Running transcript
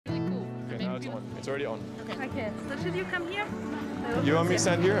it's on. It's already on. Okay, so should you come here? You want me to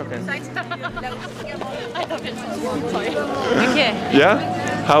stand here? Okay. Okay. Yeah?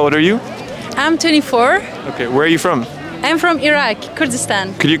 How old are you? I'm 24. Okay, where are you from? I'm from Iraq,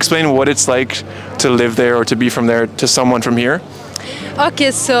 Kurdistan. Could you explain what it's like to live there or to be from there to someone from here?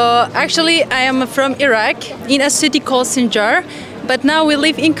 Okay, so actually I am from Iraq in a city called Sinjar, but now we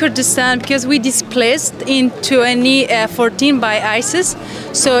live in Kurdistan because we displaced in 2014 by ISIS.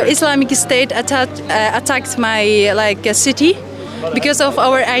 So Islamic State attacked my city because of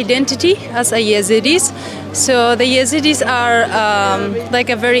our identity as a Yazidis. So the Yazidis are like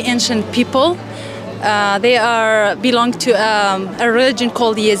a very ancient people. They belong to a religion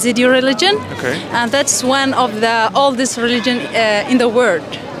called the Yazidi religion, and that's one of the oldest religion in the world.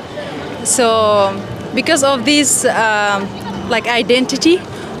 So because of this identity,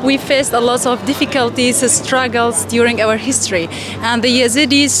 we faced a lot of difficulties, struggles during our history, and the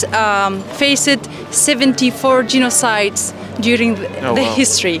Yazidis faced 74 genocides during the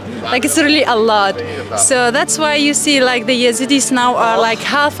history. Like, it's really a lot. So that's why you see like the Yazidis now are like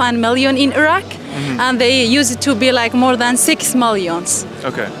 500,000 in Iraq. And they used to be like more than 6 million.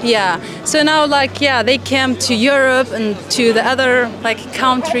 Okay. Yeah. So now they came to Europe and to the other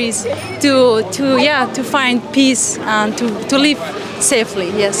countries to find peace and to live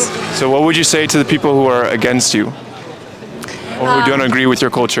safely. Yes. So what would you say to the people who are against you or who don't agree with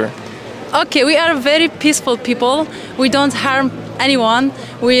your culture? Okay, we are very peaceful people. We don't harm anyone.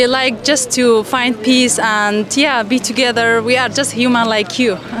 We like just to find peace and be together. We are just human like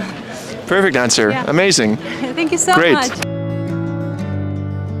you. Perfect answer. Yeah. Amazing. Thank you so Great. much.